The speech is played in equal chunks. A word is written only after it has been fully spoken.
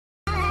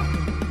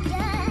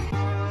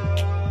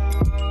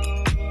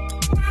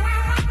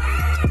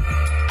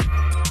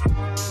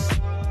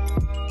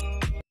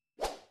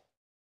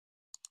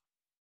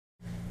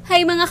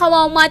Hi mga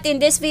kawawmat, in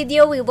this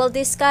video we will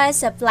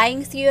discuss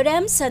applying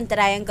theorems on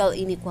triangle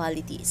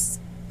inequalities.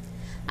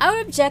 Our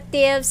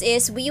objectives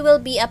is we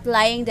will be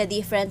applying the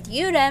different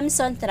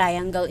theorems on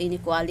triangle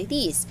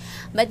inequalities.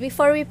 But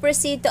before we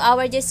proceed to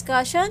our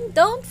discussion,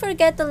 don't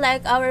forget to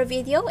like our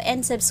video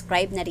and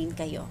subscribe na rin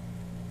kayo.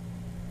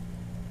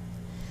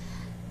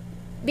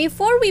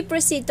 Before we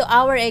proceed to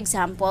our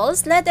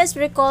examples, let us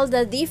recall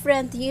the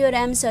different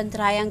theorems on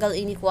triangle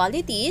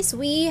inequalities.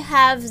 We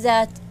have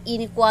the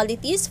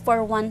inequalities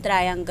for one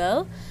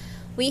triangle.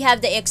 We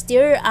have the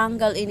exterior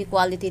angle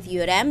inequality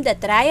theorem, the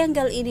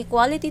triangle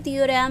inequality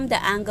theorem, the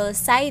angle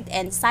side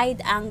and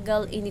side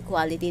angle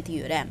inequality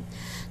theorem.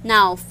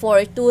 Now,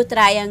 for two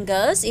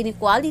triangles,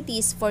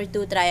 inequalities for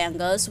two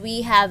triangles,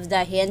 we have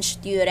the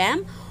hinge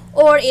theorem,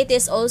 or it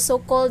is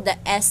also called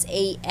the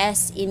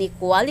SAS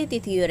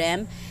inequality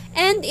theorem,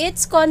 and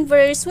its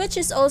converse, which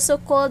is also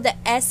called the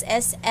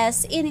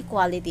SSS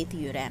inequality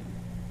theorem.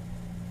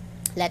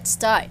 Let's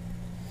start.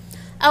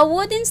 A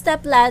wooden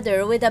step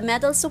ladder with a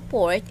metal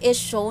support is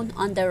shown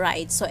on the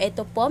right. So,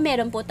 ito po,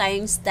 meron po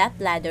tayong step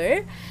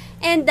ladder,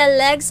 and the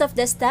legs of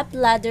the step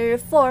ladder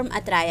form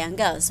a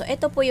triangle. So,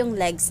 ito po yung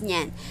legs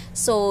niyan.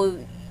 So,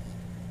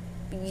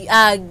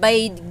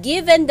 by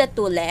given the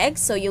two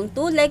legs, so yung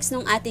two legs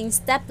ng ating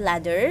step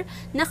ladder,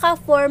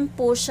 naka-form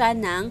po siya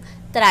ng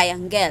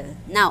triangle.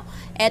 Now,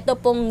 ito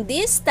pong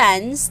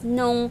distance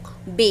nung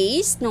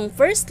base, nung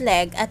first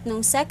leg at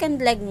nung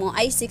second leg mo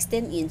ay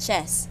 16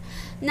 inches.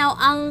 Now,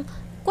 ang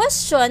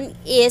question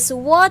is,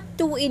 what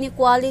two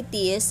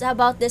inequalities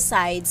about the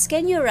sides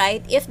can you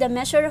write if the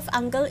measure of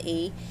angle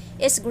A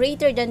is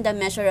greater than the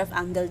measure of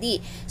angle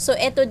D? So,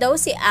 ito daw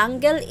si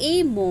angle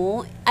A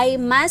mo ay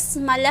mas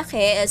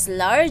malaki, is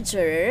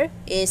larger,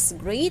 is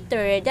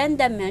greater than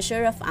the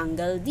measure of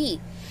angle D.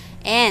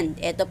 And,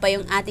 ito pa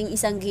yung ating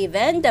isang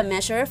given, the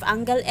measure of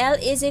angle L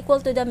is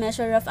equal to the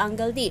measure of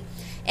angle D.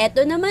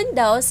 Ito naman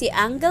daw, si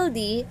angle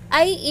D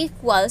ay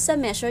equal sa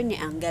measure ni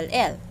angle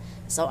L.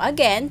 So,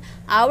 again,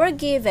 our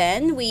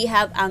given, we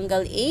have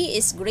angle A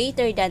is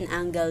greater than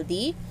angle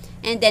D,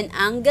 and then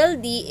angle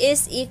D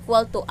is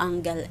equal to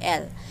angle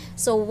L.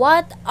 So,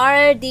 what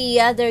are the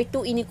other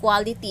two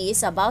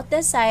inequalities about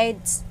the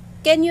sides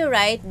can you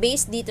write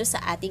based dito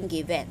sa ating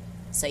given?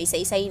 So,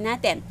 isa-isahin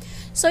natin.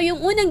 So,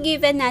 yung unang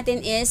given natin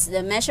is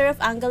the measure of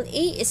angle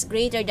A is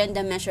greater than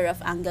the measure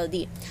of angle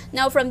D.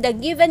 Now, from the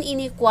given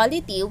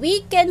inequality,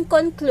 we can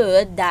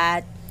conclude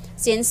that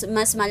since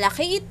mas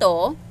malaki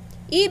ito,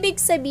 ibig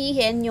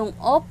sabihin yung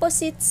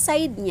opposite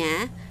side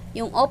niya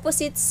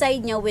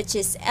which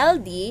is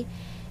LD,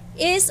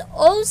 is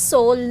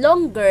also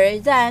longer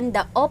than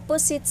the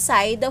opposite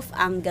side of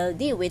angle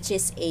D, which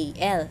is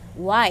AL.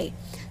 Why?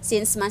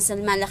 Since mas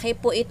malaki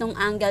po itong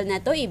angle na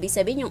to, ibig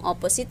sabihin yung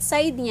opposite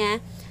side niya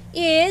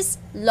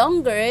is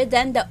longer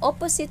than the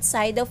opposite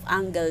side of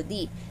angle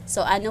D.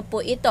 So, ano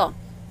po ito?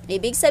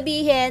 Ibig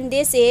sabihin,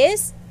 this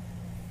is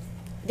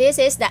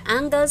the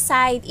angle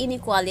side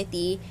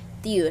inequality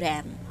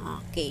theorem.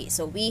 Okay,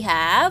 so we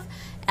have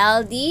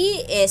LD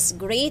is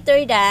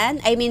greater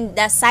than,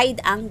 the side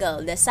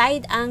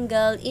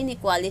angle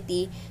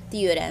inequality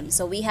theorem.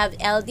 So, we have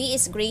LD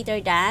is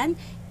greater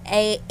than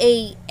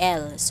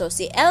AL. So,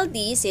 si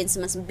LD, since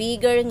mas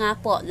bigger nga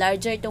po,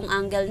 larger tong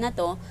angle na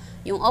to,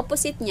 yung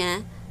opposite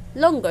niya,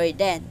 longer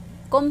than,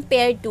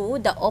 compared to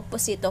the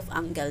opposite of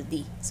angle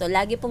D. So,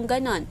 lagi pong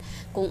ganon.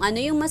 Kung ano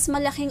yung mas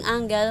malaking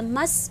angle,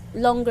 mas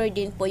longer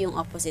din po yung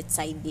opposite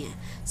side niya.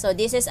 So,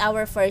 this is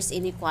our first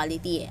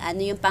inequality.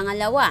 Ano yung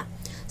pangalawa?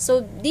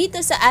 So,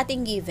 dito sa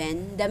ating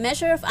given, the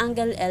measure of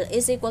angle L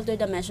is equal to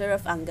the measure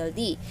of angle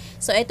D.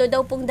 So, ito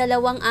daw pong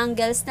dalawang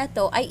angles na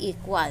to ay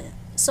equal.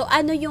 So,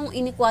 ano yung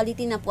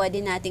inequality na pwede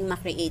nating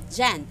makreate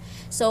dyan?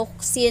 So,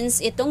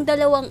 since itong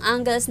dalawang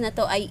angles na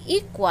to ay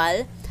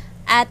equal,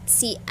 at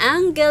si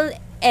angle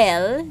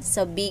L,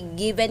 so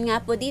given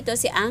nga po dito,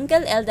 si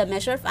angle L, the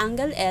measure of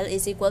angle L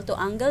is equal to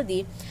angle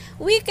D,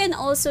 we can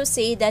also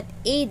say that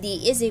AD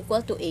is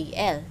equal to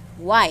AL.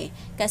 Why?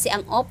 Kasi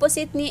ang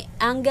opposite ni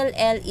angle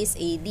L is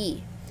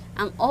AD.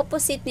 Ang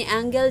opposite ni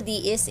angle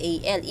D is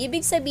AL.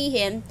 Ibig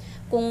sabihin,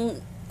 kung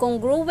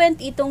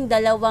congruent itong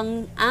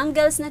dalawang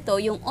angles na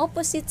to, yung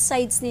opposite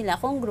sides nila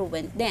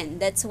congruent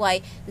din. That's why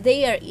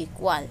they are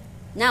equal.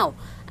 Now,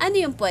 ano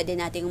yung pwede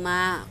nating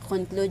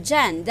ma-conclude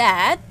dyan?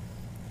 That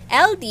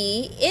LD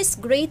is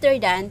greater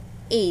than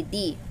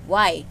AD.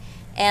 Why?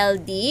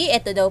 LD,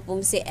 ito daw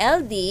pong si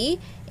LD,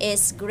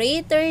 is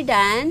greater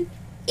than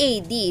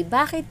AD.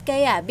 Bakit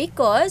kaya?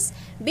 Because,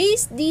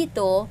 based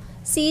dito,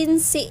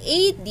 since si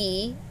AD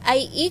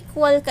ay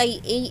equal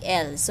kay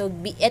AL. So,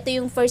 ito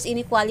yung first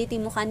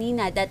inequality mo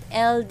kanina, that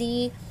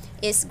LD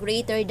is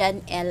greater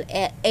than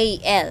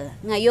AL.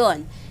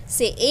 Ngayon,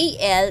 si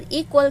AL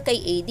equal kay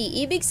AD.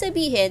 Ibig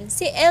sabihin,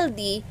 si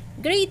LD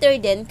greater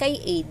than kay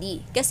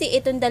AD. Kasi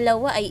itong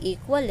dalawa ay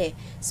equal eh.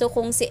 So,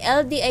 kung si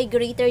LD ay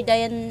greater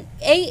than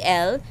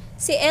AL,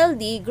 si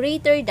LD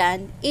greater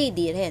than AD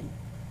rin.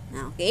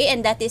 Okay?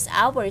 And that is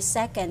our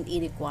second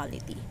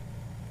inequality.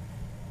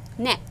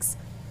 Next,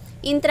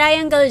 in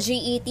triangle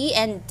GET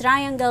and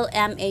triangle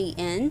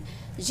MAN,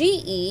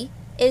 GE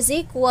is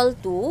equal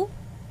to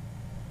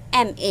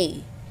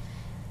MA.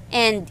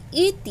 And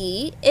ET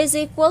is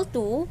equal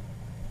to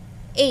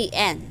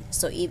AN.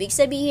 So, ibig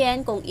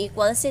sabihin, kung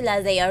equal sila,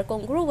 they are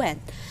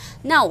congruent.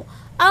 Now,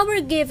 our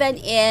given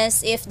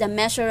is if the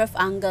measure of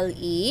angle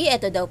E,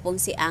 ito daw pong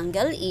si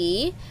angle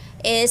E,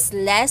 is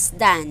less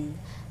than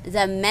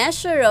the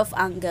measure of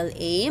angle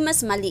A,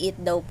 mas maliit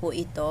daw po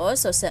ito.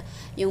 So,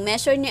 yung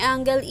measure ni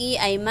angle E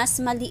ay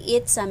mas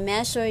maliit sa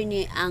measure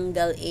ni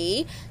angle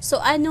A. So,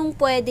 anong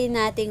pwede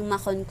nating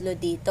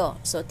makonclude dito?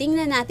 So,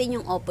 tingnan natin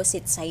yung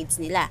opposite sides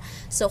nila.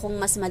 So, kung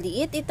mas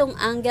maliit itong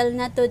angle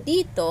na to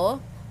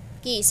dito,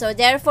 okay, so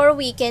therefore,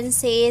 we can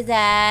say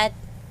that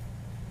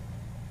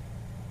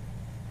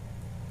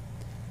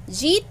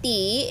GT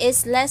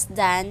is less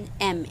than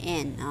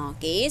MN.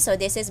 Okay, so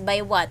this is by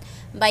what?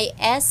 By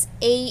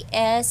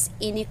SAS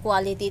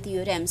inequality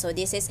theorem. So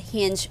this is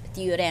hinge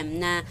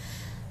theorem na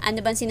ano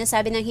bang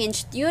sinasabi ng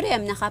hinge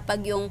theorem na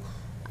kapag yung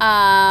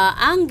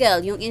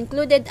angle, yung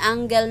included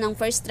angle ng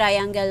first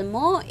triangle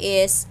mo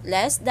is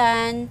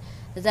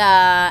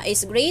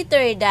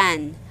greater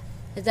than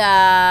the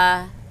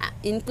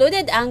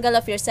included angle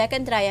of your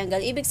second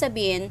triangle, ibig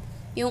sabihin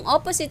yung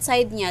opposite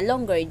side niya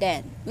longer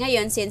than.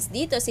 Ngayon, since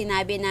dito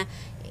sinabi na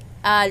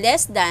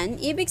less than,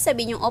 ibig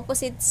sabihin yung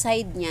opposite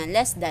side niya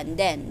less than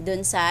din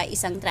dun sa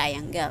isang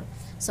triangle.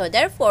 So,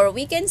 therefore,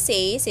 we can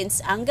say,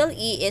 since angle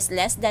E is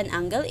less than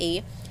angle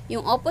A,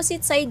 yung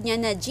opposite side niya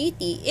na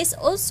GT is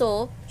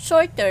also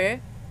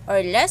shorter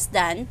or less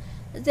than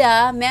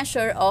the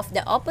measure of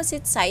the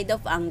opposite side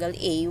of angle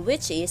A,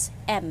 which is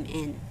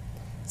MN.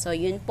 So,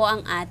 yun po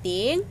ang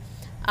ating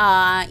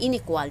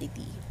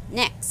inequality.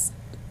 Next.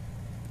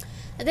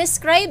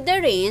 Describe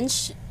the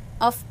range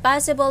of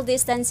possible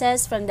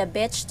distances from the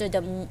beach to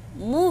the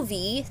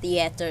movie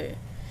theater.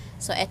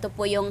 So, ito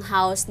po yung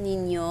house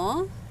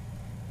ninyo.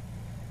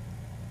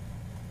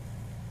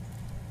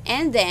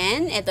 And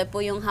then, ito po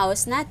yung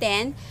house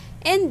natin.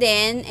 And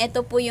then,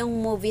 ito po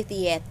yung movie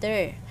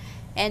theater.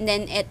 And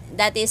then,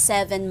 that is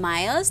 7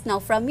 miles.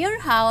 Now, from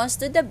your house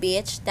to the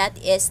beach, that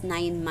is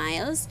 9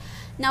 miles.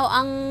 Now,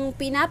 ang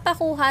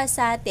pinapakuha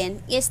sa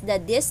atin is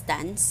the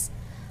distance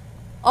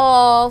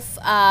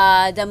of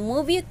the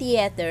movie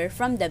theater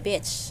from the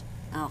beach.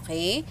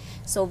 Okay?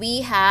 So,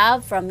 we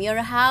have from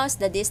your house,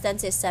 the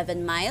distance is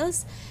 7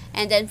 miles.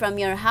 And then from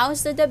your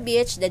house to the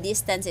beach, the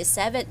distance is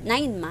 9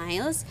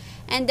 miles.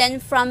 And then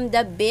from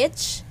the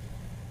beach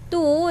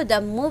to the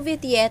movie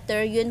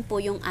theater, yun po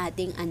yung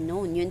ating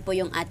unknown. Yun po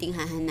yung ating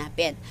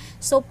hahanapin.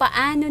 So,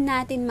 paano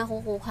natin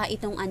makukuha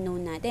itong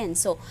unknown natin?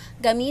 So,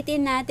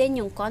 gamitin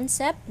natin yung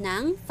concept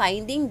ng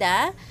finding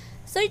the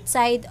third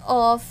side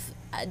of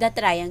the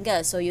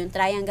triangle. So, yung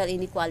triangle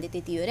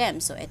inequality theorem.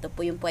 So, ito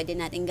po yung pwede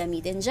natin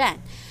gamitin dyan.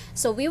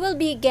 So, we will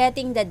be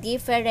getting the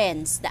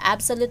difference, the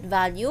absolute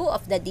value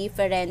of the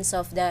difference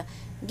of the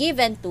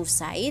given two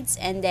sides.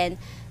 And then,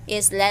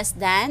 is less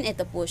than,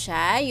 ito po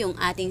siya, yung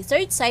ating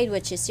third side,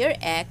 which is your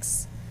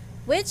x,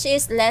 which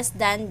is less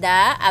than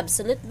the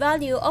absolute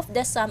value of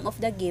the sum of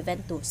the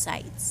given two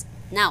sides.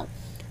 Now,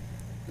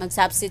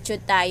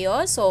 mag-substitute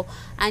tayo. So,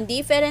 ang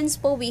difference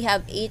po, we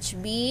have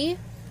HB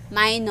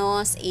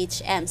minus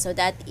HM. So,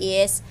 that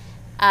is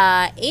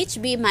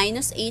HB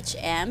minus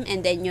HM.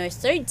 And then, your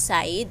third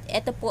side,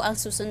 ito po ang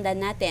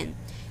susundan natin.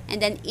 And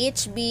then,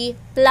 HB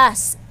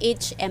plus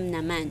HM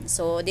naman.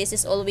 So, this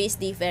is always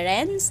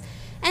difference.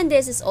 And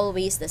this is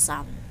always the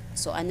sum.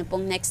 So, ano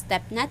pong next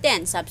step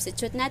natin?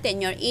 Substitute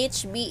natin. Your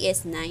HB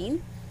is 9.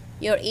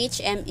 Your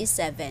HM is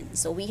 7.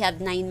 So, we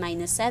have 9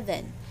 minus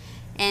 7.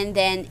 And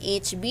then,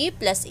 HB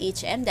plus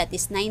HM, that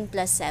is 9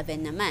 plus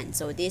 7 naman.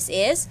 So, this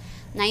is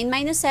 9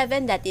 minus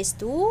 7, that is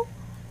 2.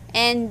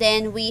 And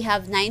then, we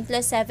have 9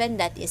 plus 7,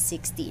 that is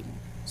 16.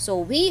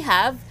 So, we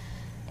have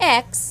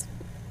x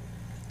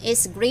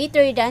is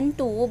greater than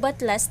 2 but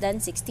less than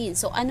 16.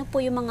 So, ano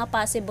po yung mga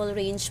possible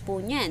range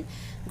po niyan?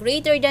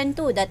 Greater than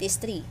 2, that is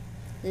 3.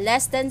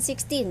 Less than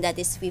 16, that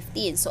is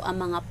 15. So, ang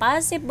mga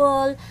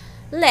possible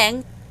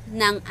length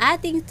ng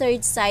ating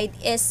third side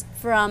is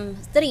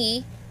from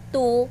 3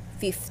 to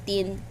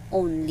 15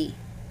 only.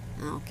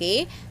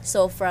 Okay?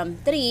 So, from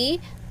 3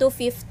 to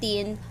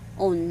 15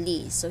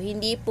 only. So,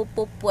 hindi po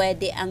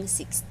pwede ang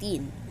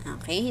 16.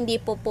 Okay? Hindi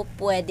po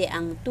pwede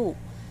ang 2.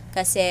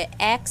 Kasi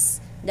x,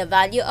 the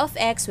value of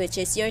x,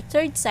 which is your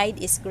third side,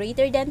 is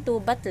greater than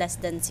 2 but less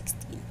than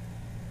 16.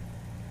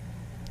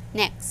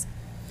 Next.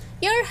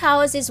 Your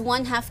house is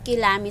 1/2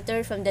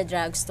 kilometer from the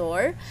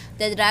drugstore.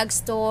 The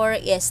drugstore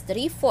is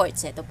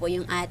 3/4. Ito po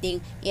yung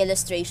ating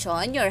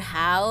illustration. Your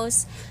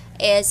house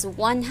is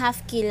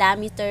 1/2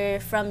 kilometer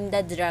from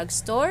the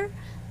drugstore.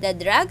 The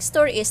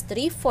drugstore is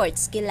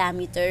 3/4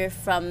 kilometer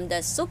from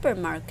the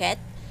supermarket.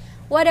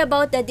 What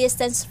about the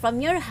distance from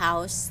your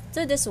house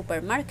to the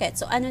supermarket?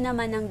 So, ano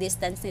naman ang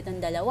distance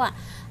nitong dalawa?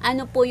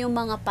 Ano po yung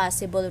mga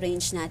possible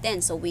range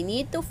natin? So, we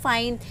need to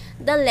find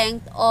the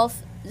length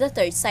of the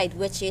third side,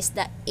 which is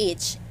the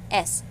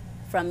HS,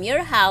 from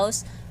your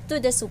house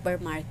to the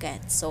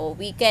supermarket. So,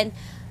 we can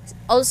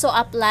Also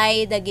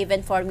apply the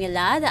given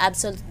formula, the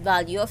absolute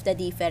value of the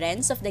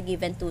difference of the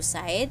given two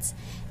sides.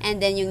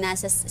 And then yung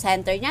nasa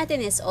center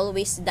natin is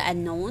always the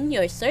unknown,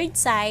 your third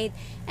side.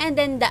 And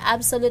then the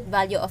absolute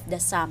value of the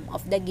sum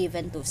of the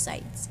given two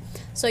sides.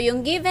 So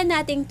yung given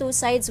nating two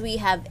sides, we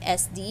have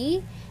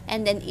SD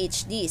and then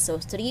HD.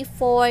 So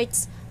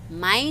 3/4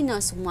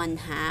 minus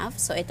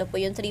 1/2. So ito po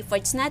yung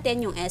 3/4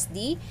 natin, yung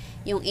SD.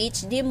 Yung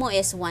HD mo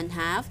is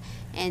 1/2.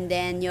 And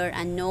then your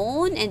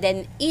unknown, and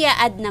then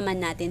i-add naman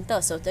natin to.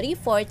 So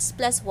 3/4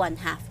 plus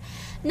 1/2.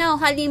 Now,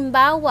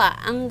 halimbawa,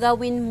 ang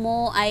gawin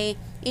mo ay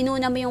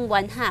inuna mo yung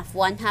 1/2.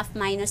 1/2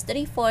 minus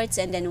 3/4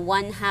 and then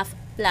 1/2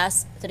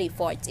 plus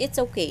 3/4. It's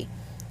okay.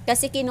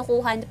 Kasi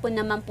kinukuha po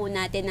naman po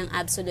natin ang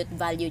absolute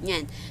value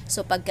niyan.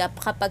 So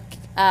kapag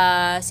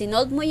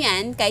sinolve mo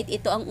yan, kahit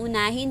ito ang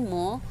unahin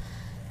mo,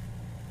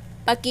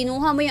 pag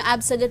kinuha mo yung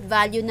absolute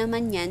value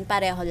naman yan,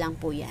 pareho lang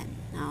po yan.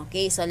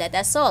 Okay, so let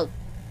us solve.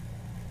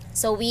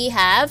 So we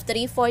have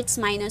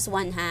 3/4 minus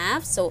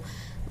 1/2. So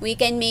we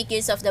can make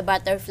use of the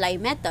butterfly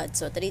method.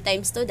 So 3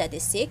 times 2, that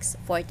is 6.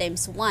 4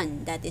 times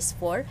 1, that is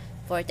 4.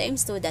 4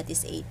 times 2, that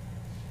is 8.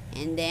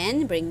 And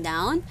then bring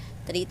down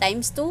 3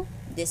 times 2,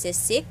 this is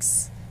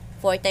 6.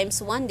 4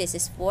 times 1, this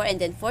is 4. And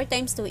then 4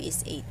 times 2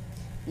 is 8.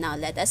 Now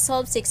let us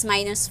solve. 6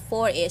 minus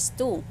 4 is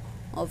 2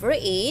 over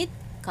 8.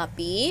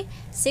 Copy.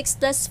 6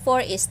 plus 4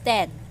 is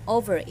 10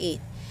 over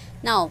 8.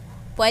 Now,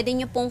 pwede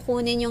nyo pong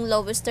kunin yung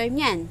lowest term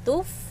yan.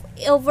 2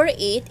 over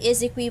 8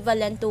 is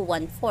equivalent to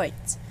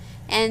 1/4.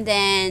 And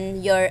then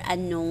your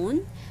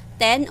unknown,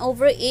 10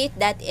 over 8,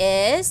 that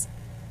is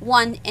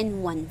 1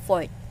 and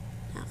 1/4.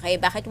 Okay,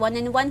 bakit 1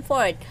 and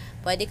 1/4?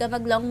 Pwede ka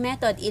mag-long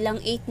method.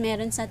 Ilang 8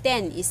 meron sa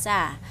 10?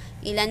 Isa.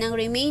 Ilan ang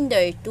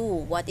remainder?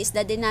 2. What is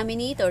the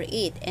denominator?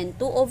 8. And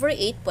 2 over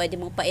 8, pwede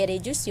mo pa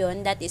i-reduce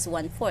yun. That is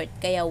 1/4.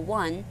 Kaya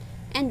 1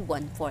 and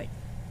 1/4.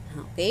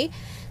 Okay?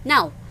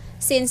 Now,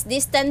 since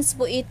distance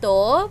po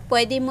ito,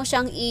 pwede mo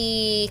siyang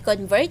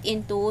i-convert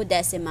into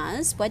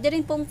decimals. Pwede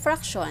rin pong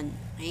fraction.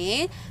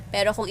 Okay?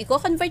 Pero kung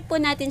i-convert po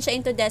natin siya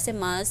into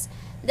decimals,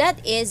 that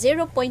is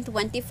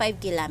 0.25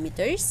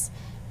 kilometers.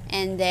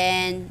 And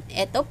then,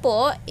 ito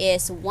po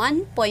is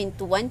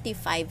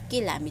 1.25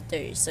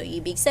 kilometers. So,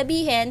 ibig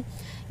sabihin,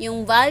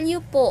 yung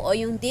value po o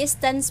yung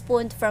distance po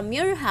from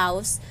your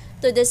house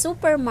to the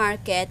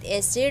supermarket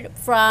is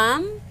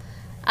from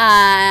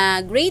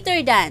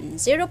greater than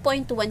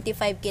 0.25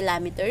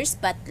 kilometers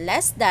but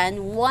less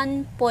than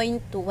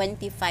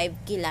 1.25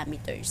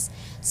 kilometers.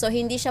 So,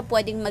 hindi siya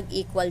pwedeng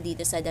mag-equal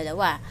dito sa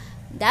dalawa.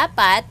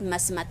 Dapat,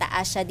 mas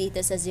mataas siya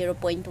dito sa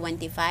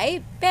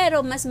 0.25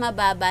 pero mas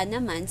mababa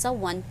naman sa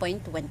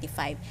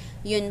 1.25.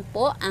 Yun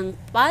po ang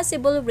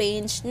possible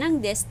range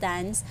ng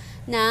distance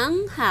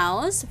ng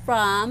house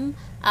from,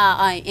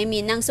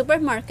 ng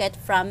supermarket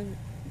from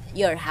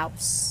your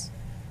house.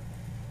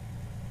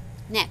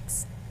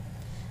 Next.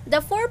 The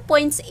 4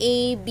 points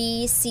A,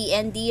 B, C,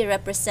 and D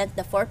represent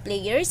the 4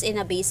 players in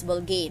a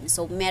baseball game.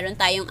 So, meron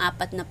tayong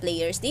 4 na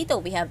players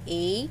dito. We have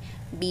A,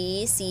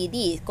 B, C,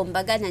 D.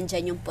 Kumbaga,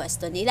 nandyan yung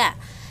pwesto nila.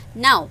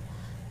 Now,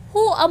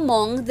 who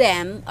among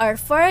them are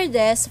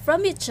furthest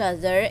from each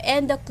other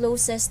and the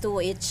closest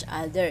to each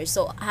other?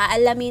 So,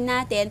 haalamin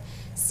natin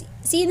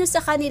sino sa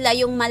kanila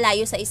yung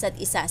malayo sa isa't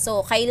isa.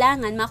 So,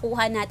 kailangan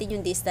makuha natin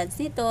yung distance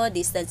nito,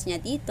 distance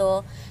niya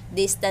dito,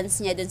 distance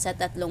niya dun sa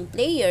 3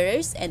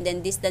 players, and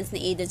then distance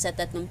ni A dun sa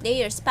 3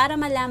 players para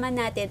malaman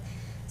natin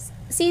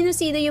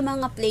sino-sino yung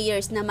mga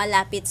players na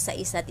malapit sa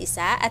isa't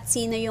isa at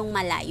sino yung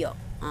malayo.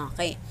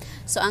 Okay.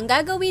 So, ang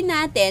gagawin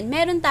natin,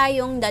 meron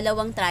tayong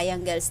 2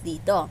 triangles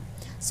dito.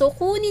 So,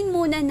 kunin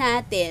muna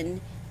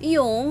natin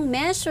yung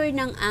measure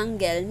ng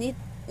angle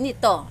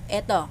nito.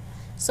 Ito.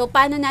 So,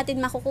 paano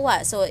natin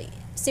makukuha? So,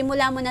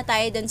 simula muna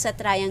tayo dun sa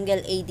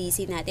triangle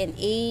ADC natin.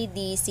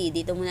 ADC,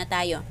 dito muna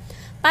tayo.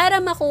 Para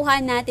makuha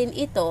natin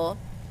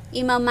ito,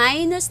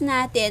 ima-minus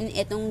natin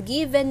itong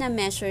given na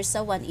measure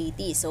sa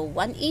 180. So,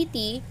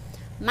 180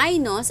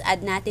 minus,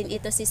 add natin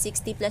ito si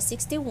 60 plus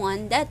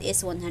 61, that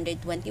is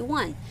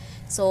 121.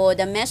 So,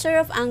 the measure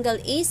of angle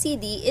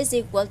ACD is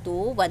equal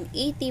to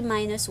 180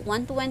 minus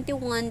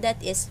 121, that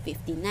is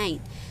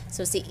 59.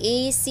 So, si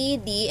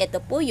ACD,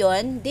 ito po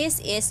yun, this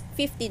is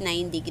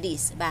 59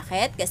 degrees.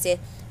 Bakit? Kasi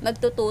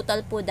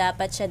magtutotal po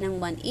dapat siya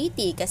ng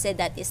 180 kasi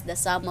that is the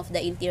sum of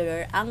the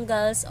interior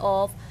angles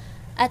of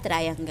a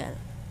triangle.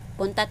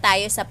 Punta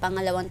tayo sa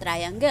pangalawang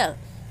triangle,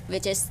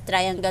 which is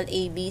triangle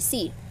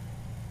ABC.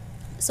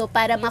 So,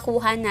 para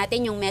makuha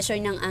natin yung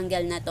measure ng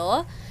angle na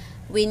to,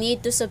 we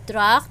need to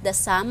subtract the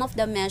sum of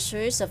the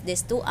measures of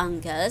these 2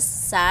 angles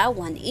sa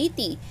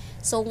 180.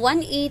 So,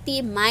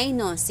 180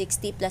 minus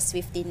 60 plus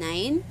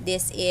 59,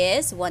 this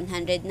is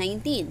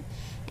 119.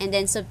 And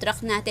then,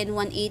 subtract natin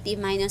 180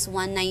 minus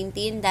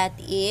 119, that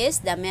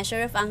is, the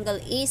measure of angle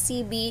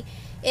ACB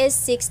is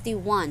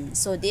 61.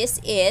 So,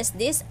 this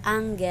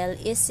angle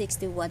is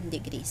 61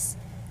 degrees.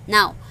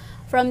 Now,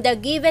 from the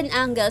given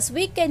angles,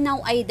 we can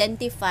now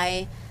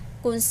identify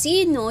kung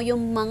sino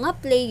yung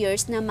mga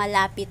players na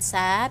malapit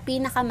sa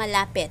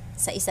pinakamalapit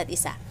sa isa't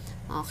isa.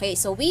 Okay,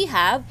 so we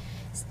have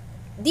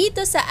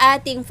dito sa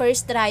ating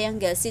first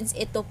triangle, since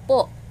ito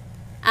po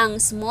ang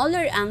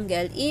smaller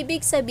angle,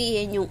 ibig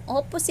sabihin yung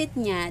opposite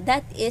niya,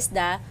 that is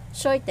the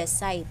shortest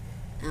side.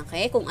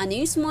 Okay? Kung ano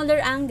yung smaller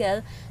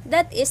angle,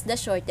 that is the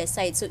shortest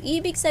side. So,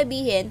 ibig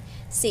sabihin,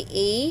 si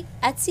A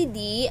at si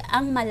D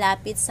ang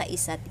malapit sa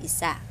isa't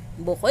isa.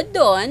 Bukod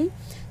doon,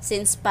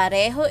 since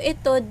pareho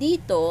ito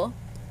dito,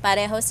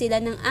 pareho sila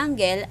ng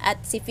angle,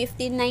 at si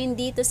 59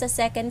 dito sa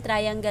second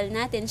triangle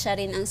natin, siya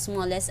rin ang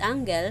smallest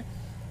angle,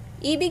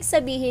 ibig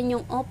sabihin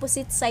yung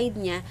opposite side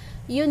niya,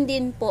 yun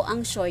din po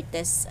ang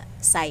shortest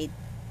side.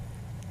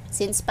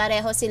 Since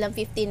pareho silang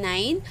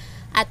 59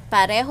 at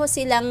pareho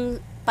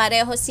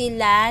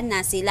sila na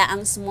sila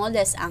ang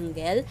smallest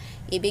angle,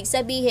 ibig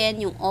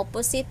sabihin yung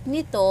opposite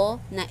nito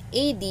na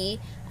AD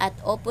at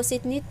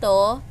opposite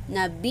nito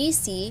na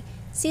BC,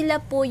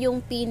 sila po yung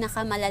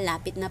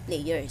pinakamalalapit na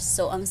players.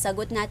 So, ang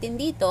sagot natin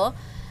dito,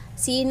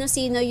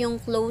 sino-sino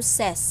yung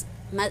closest,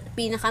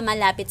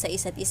 pinakamalapit sa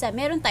isa't isa?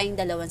 Meron tayong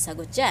dalawang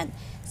sagot dyan.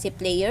 Si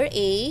player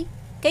A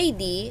kay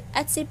D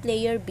at si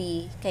player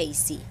B kay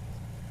C.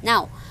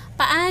 Now,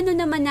 paano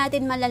naman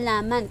natin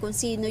malalaman kung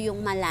sino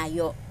yung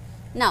malayo?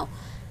 Now,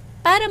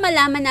 para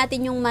malaman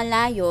natin yung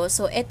malayo,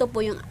 so ito po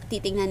yung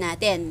titingnan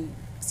natin.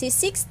 Si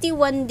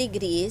 61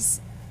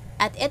 degrees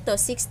at ito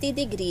 60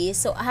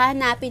 degrees, so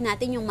hahanapin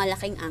natin yung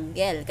malaking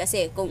angle.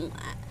 Kasi kung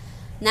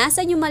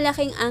nasa yung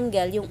malaking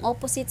angle, yung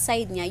opposite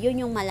side niya,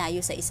 yun yung malayo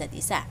sa isa't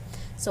isa.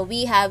 So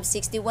we have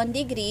 61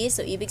 degrees,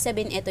 so ibig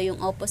sabihin ito yung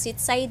opposite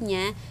side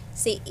niya.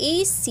 Si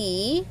AC,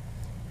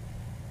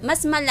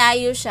 mas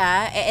malayo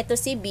siya, ito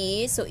si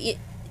B, so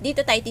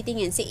dito tayo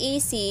titingin. Si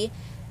AC,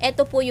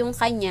 ito po yung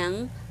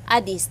kanyang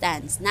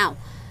distance. Now,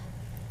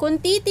 kung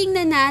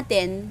titingnan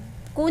natin,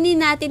 kunin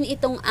natin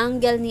itong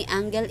angle ni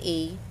angle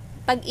A.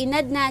 Pag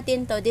inad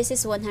natin to, this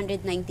is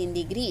 119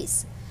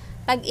 degrees.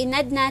 Pag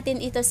inad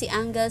natin ito si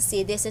angle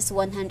C, this is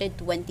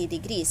 120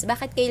 degrees.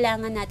 Bakit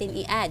kailangan natin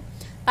i-add?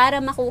 Para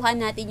makuha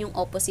natin yung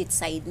opposite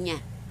side niya.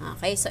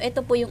 Okay, so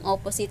ito po yung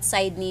opposite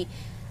side ni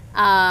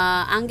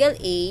angle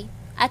A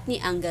at ni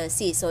angle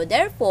C. So,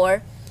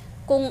 therefore,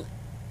 kung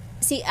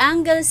si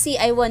angle C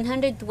ay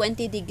 120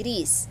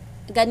 degrees,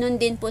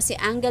 ganun din po si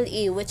angle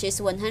A, which is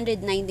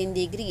 119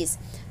 degrees.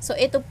 So,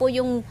 ito po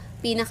yung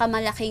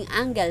pinakamalaking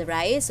angle,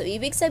 right? So,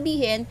 ibig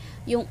sabihin,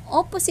 yung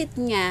opposite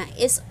niya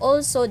is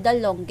also the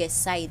longest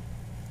side.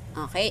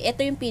 Okay?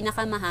 Ito yung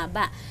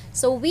pinakamahaba.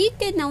 So, we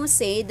can now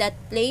say that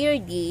player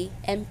D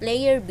and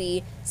player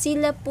B,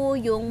 sila po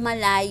yung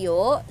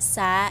malayo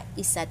sa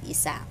isa't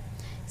isa.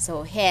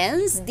 So,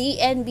 hence,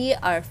 D and B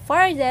are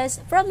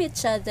farthest from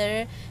each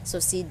other. So,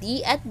 si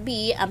D at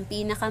B ang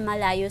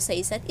pinakamalayo sa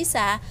isa't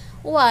isa,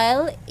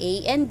 while A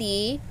and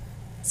D,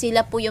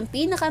 sila po yung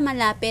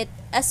pinakamalapit,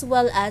 as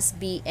well as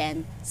B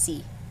and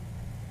C.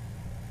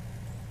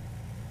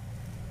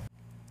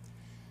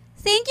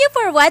 Thank you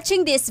for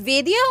watching this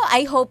video.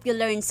 I hope you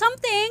learned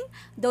something.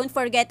 Don't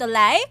forget to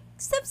like,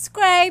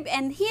 subscribe,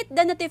 and hit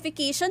the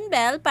notification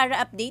bell para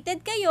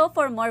updated kayo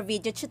for more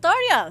video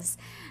tutorials.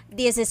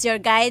 This is your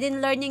guide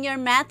in learning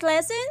your math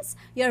lessons,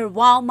 your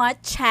Wow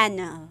Math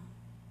channel.